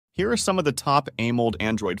Here are some of the top Amoled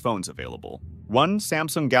Android phones available. 1.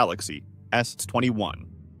 Samsung Galaxy S21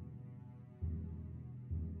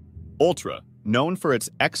 Ultra, known for its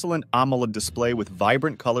excellent AMOLED display with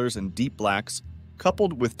vibrant colors and deep blacks,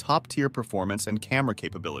 coupled with top-tier performance and camera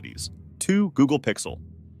capabilities. 2. Google Pixel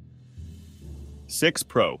 6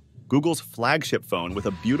 Pro, Google's flagship phone with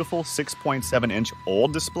a beautiful 6.7-inch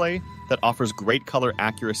OLED display that offers great color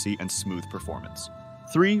accuracy and smooth performance.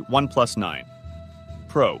 3. OnePlus 9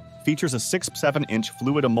 Pro features a 6.7-inch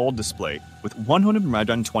fluid AMOLED display with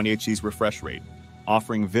 120 Hz refresh rate,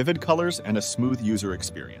 offering vivid colors and a smooth user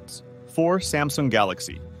experience. 4. Samsung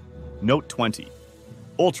Galaxy Note 20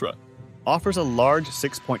 Ultra offers a large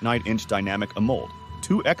 6.9-inch dynamic AMOLED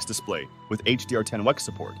 2x display with HDR10 WEC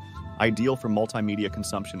support, ideal for multimedia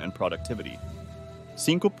consumption and productivity.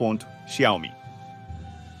 5. Xiaomi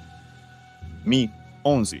Mi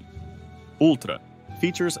 11 Ultra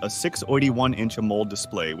features a 681-inch AMOLED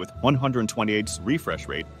display with 128 Hz refresh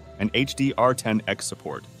rate and HDR10X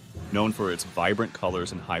support, known for its vibrant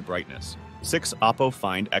colors and high brightness. 6. Oppo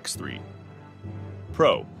Find X3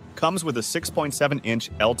 Pro comes with a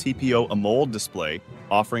 6.7-inch LTPO AMOLED display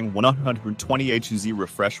offering 120 Hz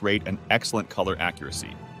refresh rate and excellent color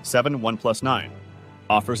accuracy. 7. OnePlus 9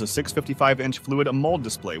 offers a 655-inch fluid AMOLED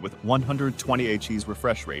display with 120 Hz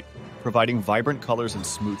refresh rate, providing vibrant colors and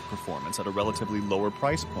smooth performance at a relatively lower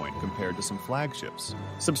price point compared to some flagships.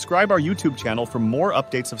 Subscribe our YouTube channel for more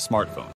updates of smartphones.